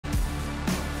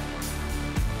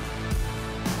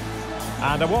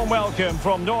And a warm welcome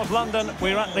from North London.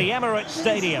 We're at the Emirates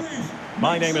Stadium.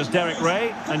 My name is Derek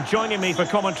Ray, and joining me for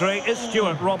commentary is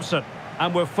Stuart Robson.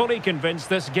 And we're fully convinced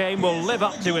this game will live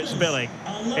up to its billing.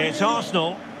 It's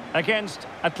Arsenal against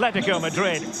Atletico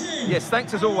Madrid. Yes,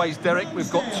 thanks as always, Derek.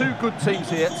 We've got two good teams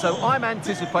here, so I'm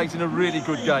anticipating a really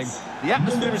good game. The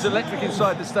atmosphere is electric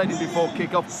inside the stadium before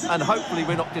kick-off, and hopefully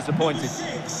we're not disappointed.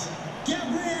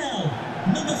 Gabriel,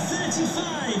 number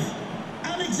 35,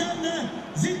 Alexander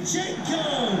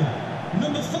Zinchenko,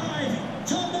 number 5,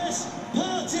 Thomas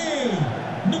Partey,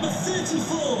 number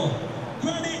 34,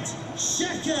 Granit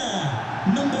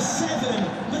Xhaka, number 7,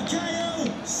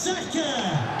 Bukayo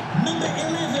Saka, number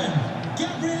 11,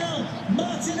 Gabriel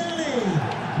Martinelli,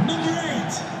 number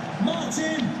 8,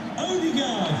 Martin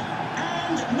Odegaard,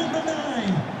 and number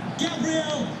 9,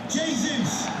 Gabriel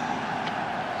Jesus.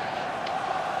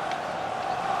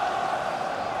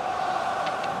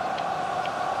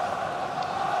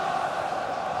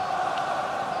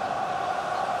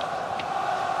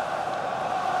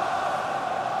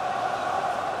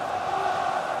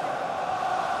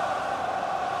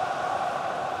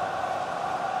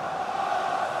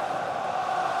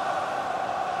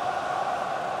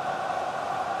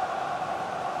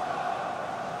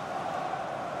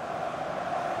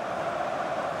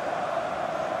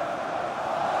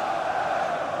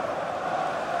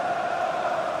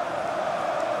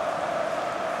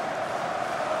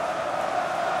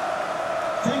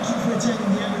 Thank you for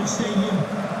attending the Emirates Stadium.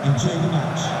 Enjoy the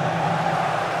match.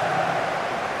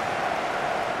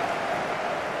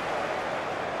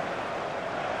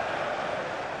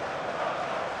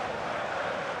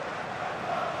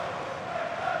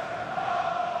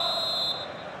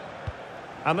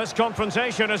 And this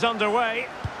confrontation is underway.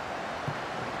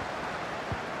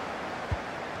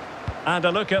 And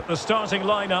a look at the starting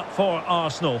lineup for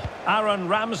Arsenal. Aaron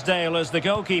Ramsdale is the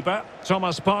goalkeeper.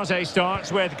 Thomas Partey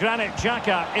starts with Granit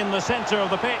Xhaka in the centre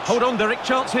of the pitch. Hold on, Derek,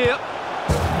 chance here.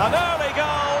 An early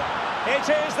goal. It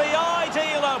is the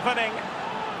ideal opening.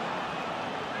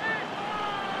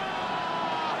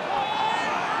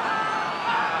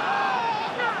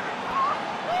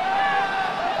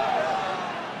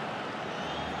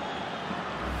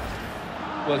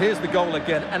 Well, here's the goal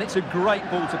again, and it's a great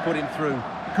ball to put him through.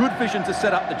 Good vision to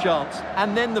set up the chance,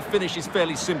 and then the finish is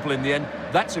fairly simple in the end.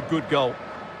 That's a good goal.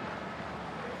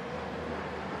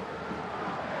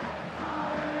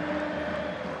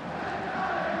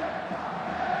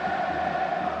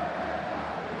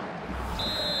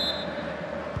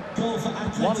 Goal for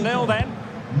Atletico. 1-0 then.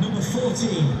 Number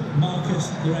 14,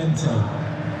 Marcus Llorente.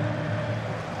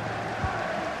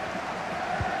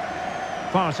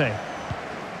 Partey.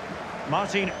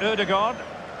 Martin Odegaard.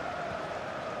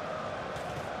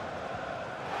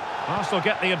 Arsenal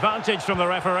get the advantage from the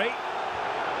referee.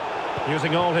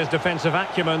 Using all his defensive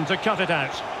acumen to cut it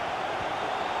out.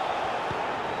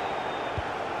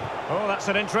 Oh, that's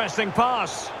an interesting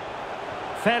pass.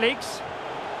 Felix.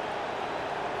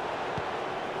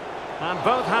 And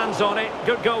both hands on it.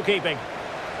 Good goalkeeping.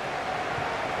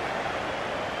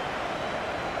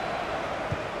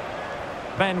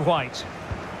 Ben White.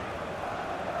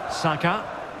 Saka.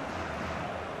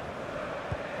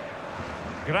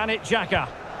 Granit Xhaka.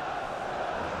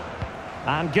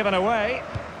 And given away.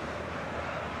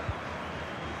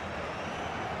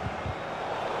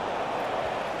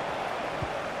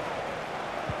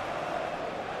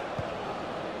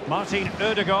 Martin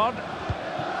Odegaard.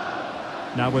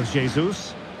 Now with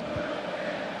Jesus.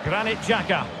 Granit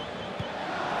Xhaka.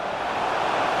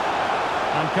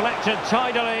 And collected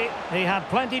tidily. He had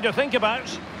plenty to think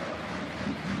about.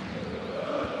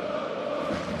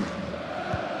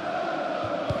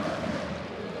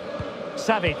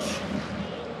 Savic.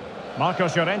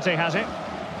 Marcos Llorente has it.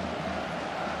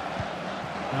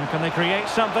 Now can they create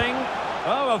something?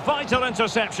 Oh, a vital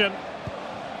interception.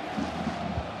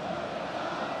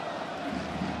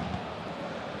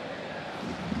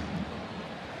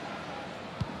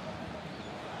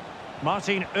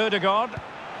 Martin Odegaard.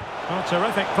 Oh,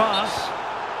 terrific pass.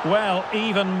 Well,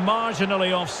 even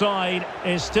marginally offside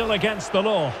is still against the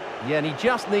law. Yeah, and he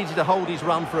just needed to hold his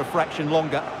run for a fraction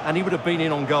longer, and he would have been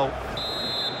in on goal.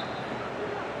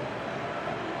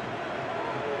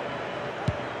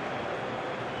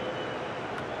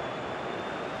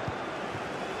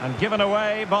 And given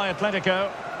away by Atletico.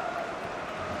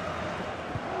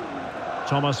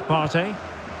 Thomas Partey.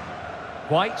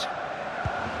 White.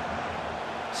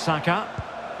 Saka.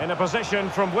 In a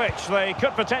position from which they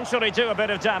could potentially do a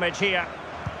bit of damage here.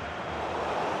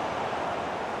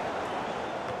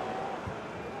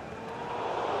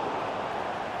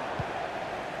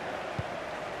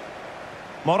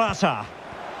 Morata.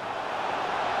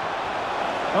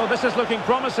 Oh, this is looking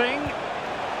promising.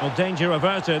 Well, danger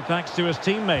averted thanks to his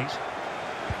teammate.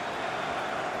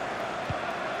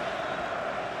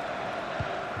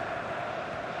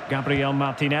 Gabriel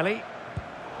Martinelli.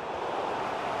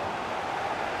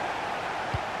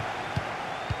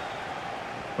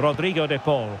 Rodrigo de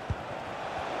Paul.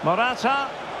 Morata.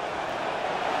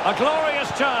 A glorious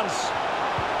chance.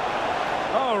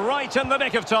 Oh, right in the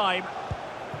nick of time.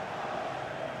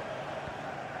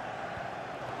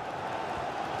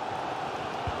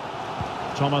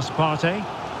 Thomas Partey.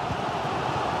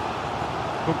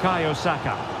 Bukayo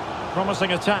Saka.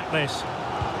 Promising attack, this.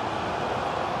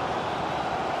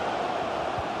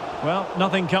 Well,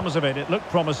 nothing comes of it. It looked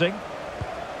promising.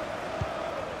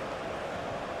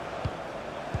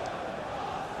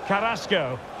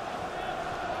 Carrasco.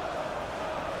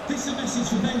 This is a message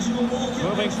for Benjamin Walker.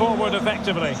 Moving forward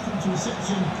effectively. Come to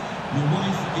reception. Your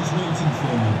wife is waiting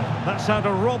for you. That's how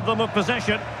to rob them of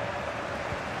possession.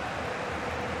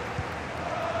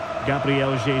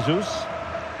 Gabriel Jesus.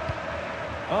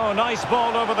 Oh, nice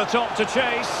ball over the top to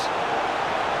chase.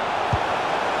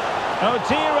 Oh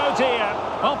dear,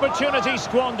 opportunity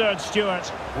squandered,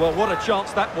 Stuart. Well, what a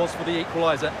chance that was for the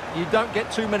equaliser. You don't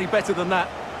get too many better than that.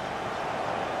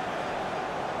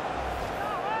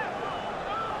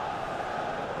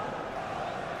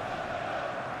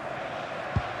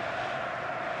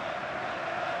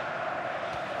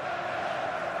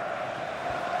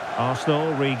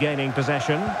 Arsenal regaining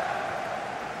possession.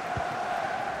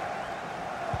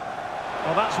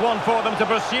 Well, that's one for them to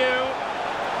pursue.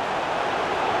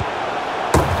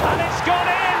 And it's gone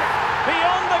in!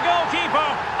 Beyond the goalkeeper.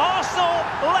 Arsenal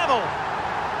level.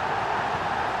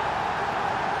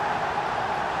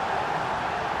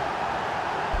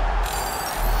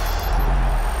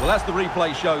 Well, as the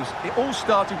replay shows, it all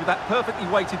started with that perfectly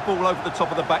weighted ball over the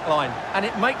top of the back line. And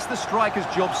it makes the striker's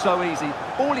job so easy.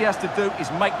 All he has to do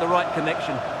is make the right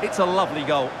connection. It's a lovely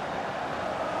goal.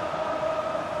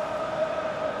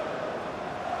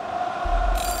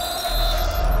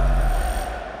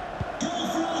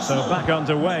 So back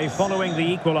underway following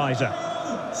the equaliser.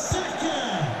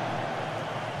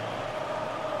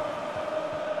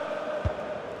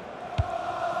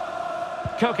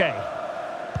 Koke.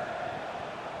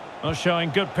 Well,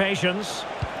 showing good patience.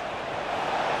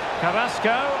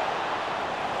 Carrasco.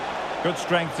 Good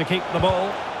strength to keep the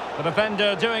ball. The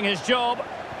defender doing his job.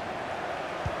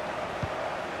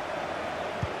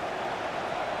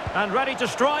 And ready to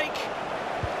strike.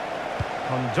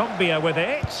 Kondogbia with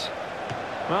it.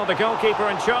 Well, the goalkeeper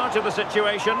in charge of the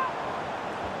situation.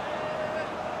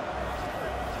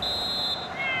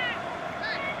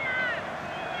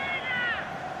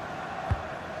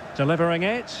 Delivering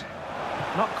it.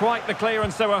 Not quite the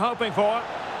clearance they were hoping for.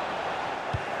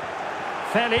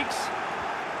 Felix.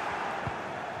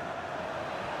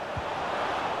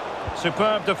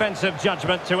 Superb defensive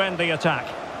judgment to end the attack.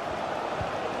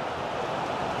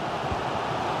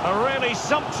 A really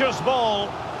sumptuous ball.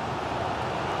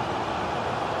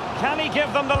 Can he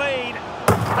give them the lead?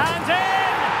 And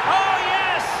in! Oh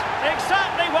yes!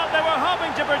 Exactly what they were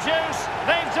hoping to produce.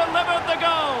 They've delivered the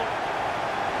goal.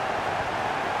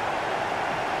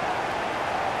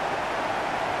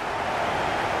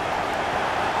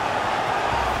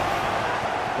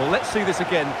 Well, let's see this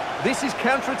again. This is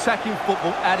counter-attacking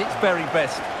football at its very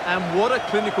best. And what a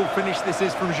clinical finish this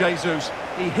is from Jesus.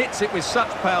 He hits it with such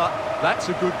power. That's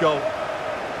a good goal.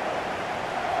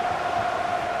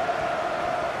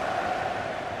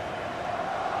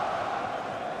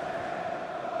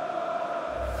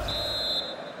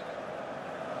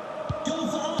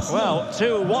 Well,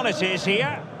 2-1 it is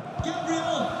here.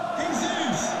 Gabriel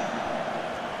Jesus.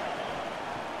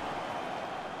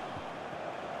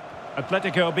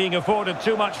 Atletico being afforded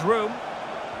too much room.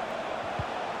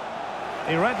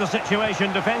 He read the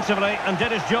situation defensively and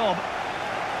did his job.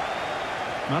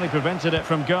 Well, he prevented it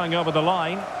from going over the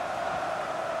line.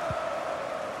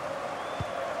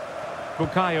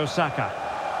 Bukayo Saka.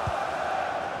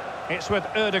 It's with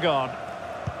Ødegaard.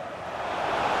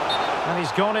 And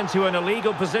he's gone into an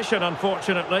illegal position,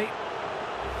 unfortunately.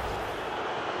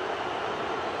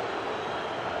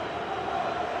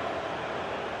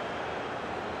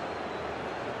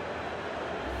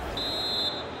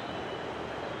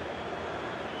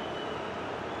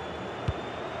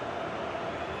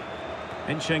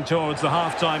 Inching towards the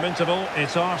half-time interval,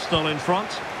 it's Arsenal in front.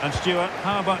 And Stuart,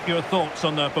 how about your thoughts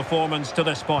on their performance to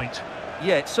this point?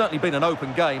 Yeah, it's certainly been an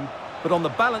open game, but on the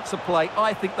balance of play,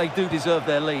 I think they do deserve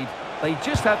their lead. They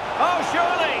just have... Oh,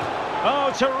 surely!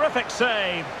 Oh, terrific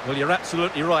save. Well, you're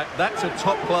absolutely right. That's a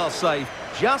top-class save.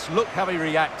 Just look how he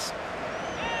reacts.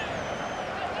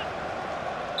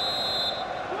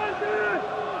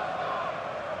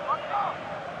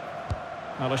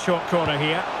 Well, a short corner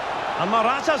here. And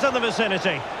Morata's in the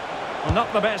vicinity. Well,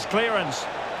 not the best clearance.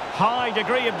 High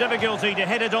degree of difficulty to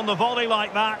hit it on the volley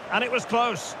like that, and it was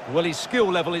close. Well, his skill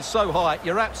level is so high,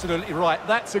 you're absolutely right.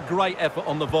 That's a great effort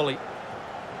on the volley.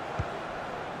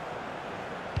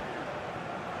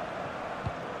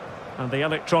 And the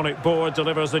electronic board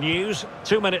delivers the news.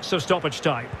 2 minutes of stoppage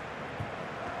time.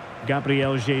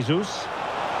 Gabriel Jesus.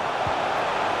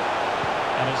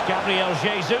 And it's Gabriel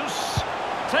Jesus.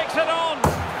 Takes it on.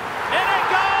 In it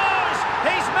goes!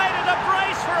 He's made it a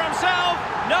brace for himself.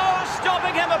 No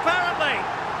stopping him, apparently.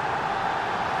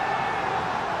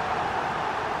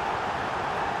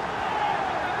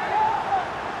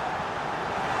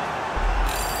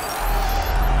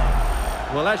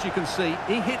 Well, as you can see,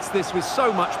 he hits this with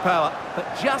so much power, but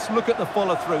just look at the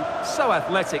follow-through. So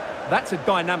athletic. That's a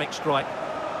dynamic strike.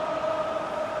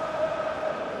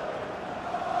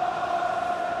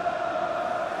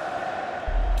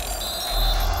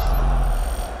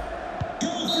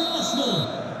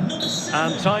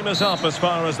 And time is up as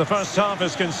far as the first half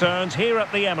is concerned here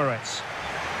at the Emirates.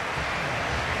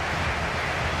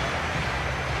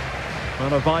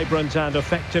 Well, a vibrant and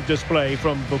effective display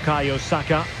from Bukayo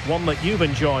Saka, one that you've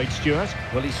enjoyed, Stuart.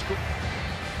 Well, he's...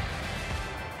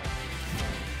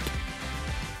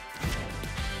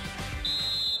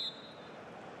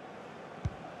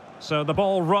 So the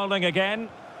ball rolling again.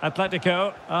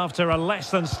 Atletico, after a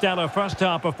less than stellar first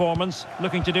half performance,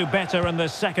 looking to do better in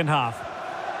this second half.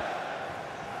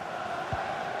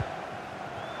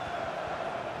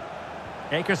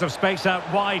 Acres of space out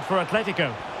wide for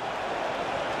Atletico.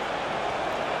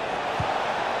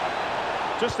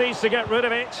 Just needs to get rid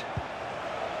of it.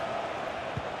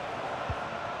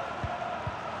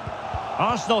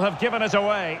 Arsenal have given it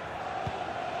away.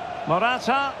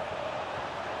 Morata.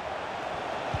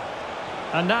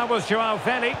 And now was Joao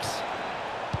Felix.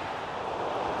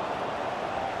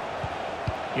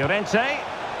 Llorente.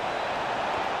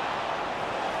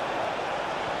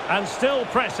 And still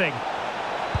pressing.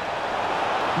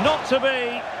 Not to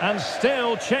be, and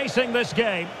still chasing this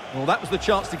game. Well, that was the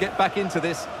chance to get back into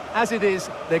this. As it is,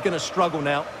 they're going to struggle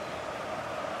now.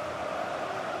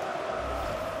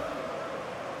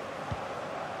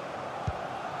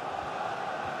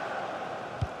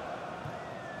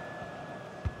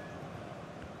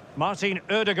 Martin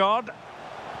Ødegaard.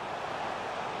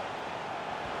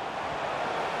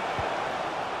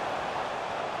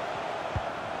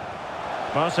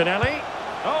 Martinelli.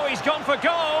 Oh, he's gone for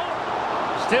goal.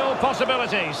 Still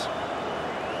possibilities.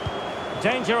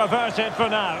 Danger averted for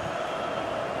now.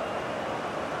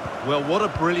 Well, what a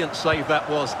brilliant save that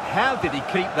was. How did he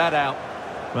keep that out?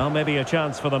 Well, maybe a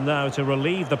chance for them now to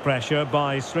relieve the pressure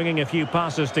by stringing a few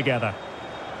passes together.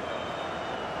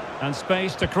 And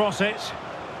space to cross it.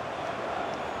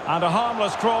 And a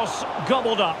harmless cross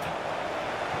gobbled up.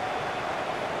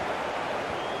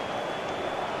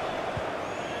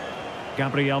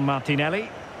 Gabriel Martinelli.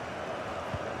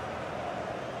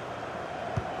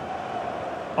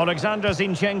 Alexander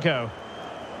Zinchenko.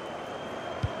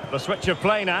 The switch of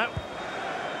play now.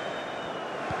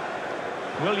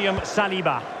 William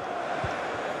Saliba.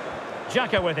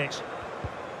 Xhaka with it.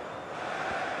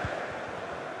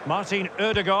 Martin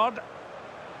Ødegaard.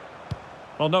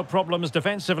 Well, no problems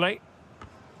defensively.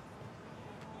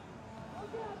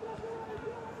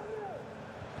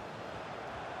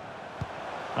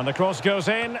 And the cross goes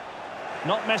in.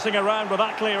 Not messing around with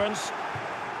that clearance.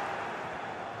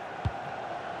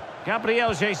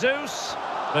 Gabriel Jesus.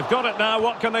 They've got it now,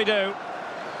 what can they do?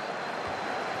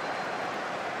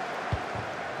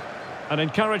 An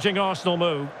encouraging Arsenal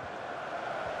move.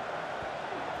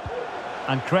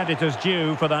 And credit is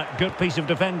due for that good piece of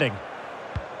defending.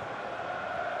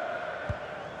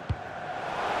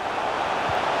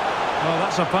 Well,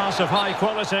 that's a pass of high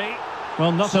quality.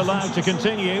 Well, not allowed to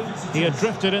continue. He had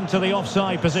drifted into the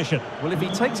offside position. Well, if he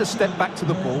takes a step back to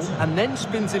the ball and then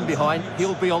spins in behind,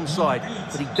 he'll be onside.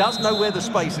 But he does know where the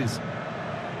space is.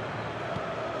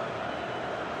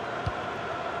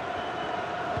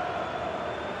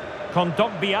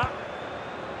 Kondogbia.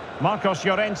 Marcos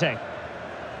Llorente.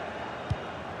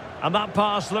 And that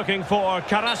pass looking for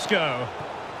Carrasco.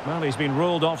 Well, he's been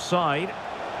ruled offside.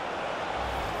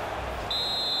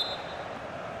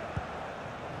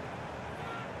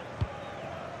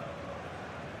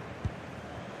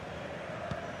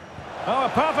 Oh, a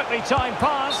perfectly timed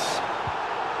pass.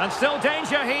 And still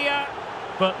danger here.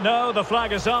 But no, the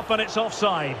flag is up and it's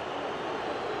offside.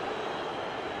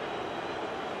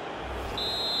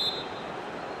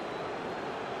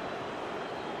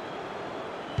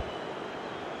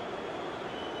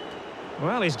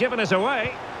 Well, he's given us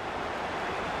away.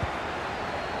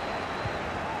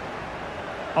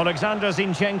 Alexander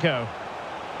Zinchenko.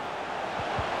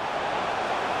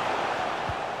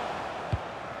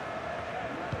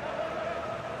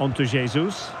 On to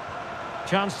Jesus.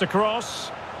 Chance to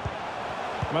cross.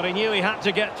 But he knew he had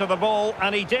to get to the ball,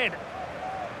 and he did.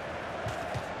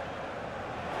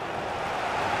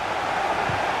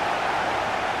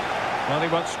 Well, he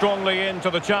went strongly into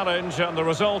the challenge, and the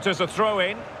result is a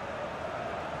throw-in.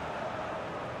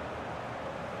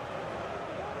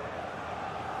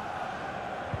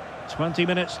 "20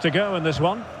 minutes to go in this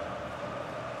one."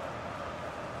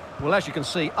 Well, as you can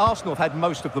see, Arsenal have had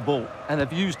most of the ball and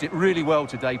have used it really well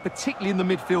today, particularly in the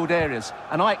midfield areas.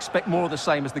 And I expect more of the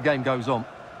same as the game goes on.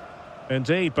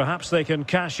 Indeed, perhaps they can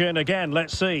cash in again.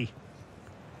 Let's see.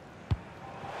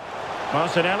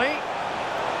 Martinelli.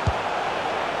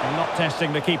 Not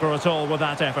testing the keeper at all with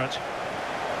that effort.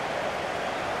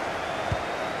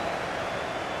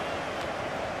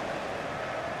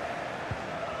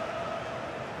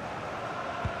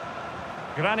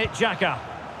 Granit Xhaka.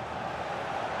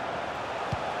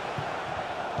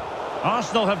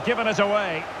 Arsenal have given it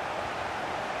away.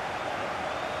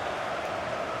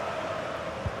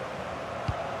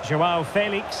 Joao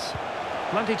Felix.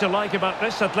 Plenty to like about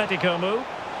this Atletico move.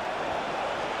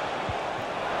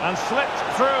 And slipped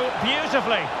through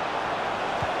beautifully.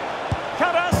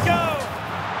 Carrasco!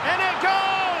 In it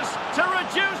goes! To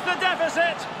reduce the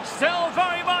deficit. Still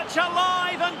very much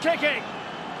alive and kicking.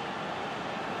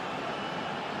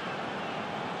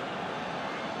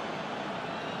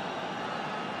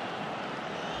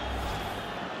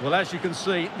 Well, as you can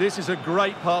see, this is a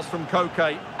great pass from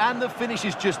Koke, and the finish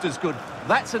is just as good.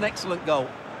 That's an excellent goal.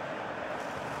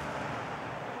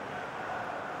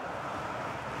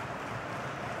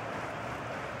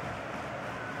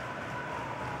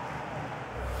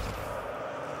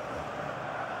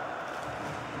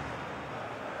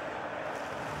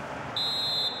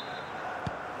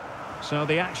 So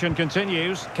the action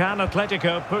continues. Can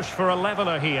Atletico push for a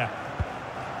leveller here?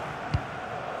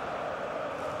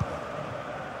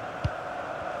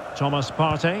 Thomas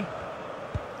Partey.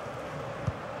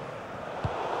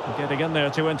 Getting in there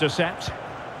to intercept.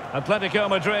 Atletico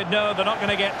Madrid know they're not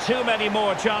going to get too many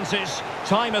more chances.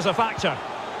 Time is a factor.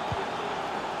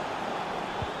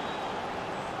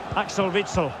 Axel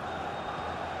Witsel.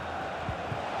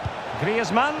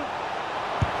 Griezmann.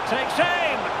 Takes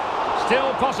aim.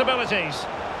 Still possibilities.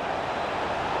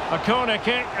 A corner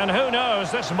kick, and who knows,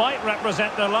 this might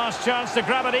represent their last chance to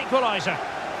grab an equaliser.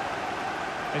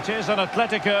 It is an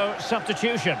Atletico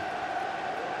substitution.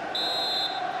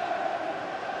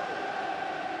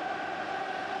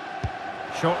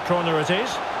 Short corner it is.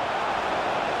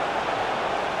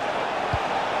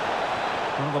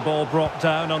 Well, the ball brought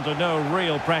down under no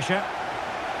real pressure.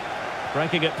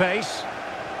 Breaking at pace.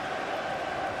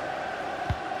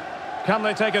 Can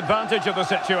they take advantage of the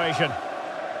situation?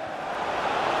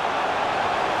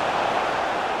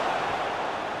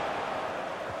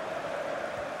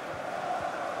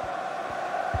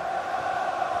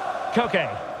 Koke.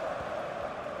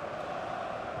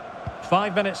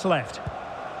 5 minutes left.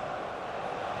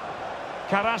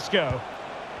 Carrasco.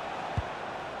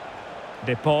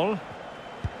 De Paul.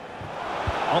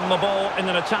 On the ball in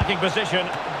an attacking position,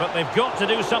 but they've got to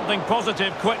do something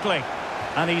positive quickly.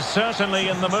 And he's certainly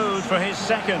in the mood for his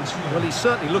second. Well, he's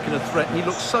certainly looking a threat, and he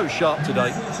looks so sharp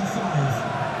today.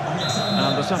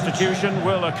 And the substitution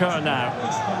will occur now.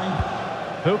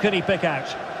 Who can he pick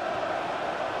out?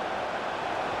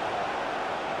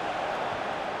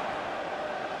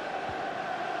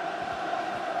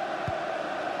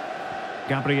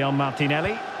 Gabriel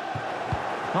Martinelli.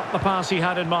 Not the pass he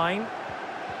had in mind.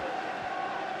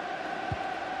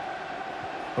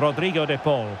 Rodrigo de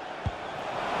Paul.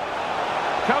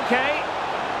 Koke.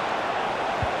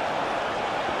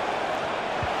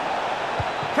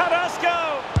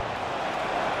 Carrasco.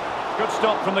 Good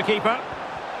stop from the keeper.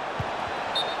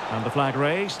 And the flag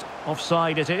raised.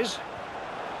 Offside it is.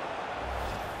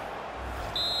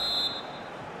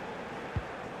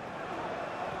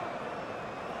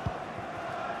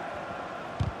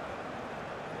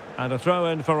 And a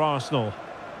throw-in for Arsenal.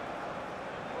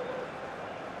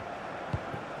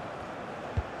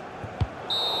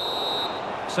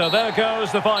 So there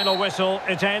goes the final whistle.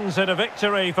 It ends in a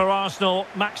victory for Arsenal.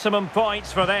 Maximum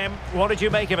points for them. What did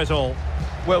you make of it all?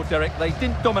 Well, Derek, they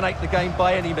didn't dominate the game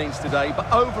by any means today, but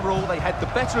overall they had the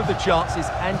better of the chances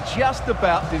and just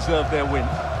about deserved their win.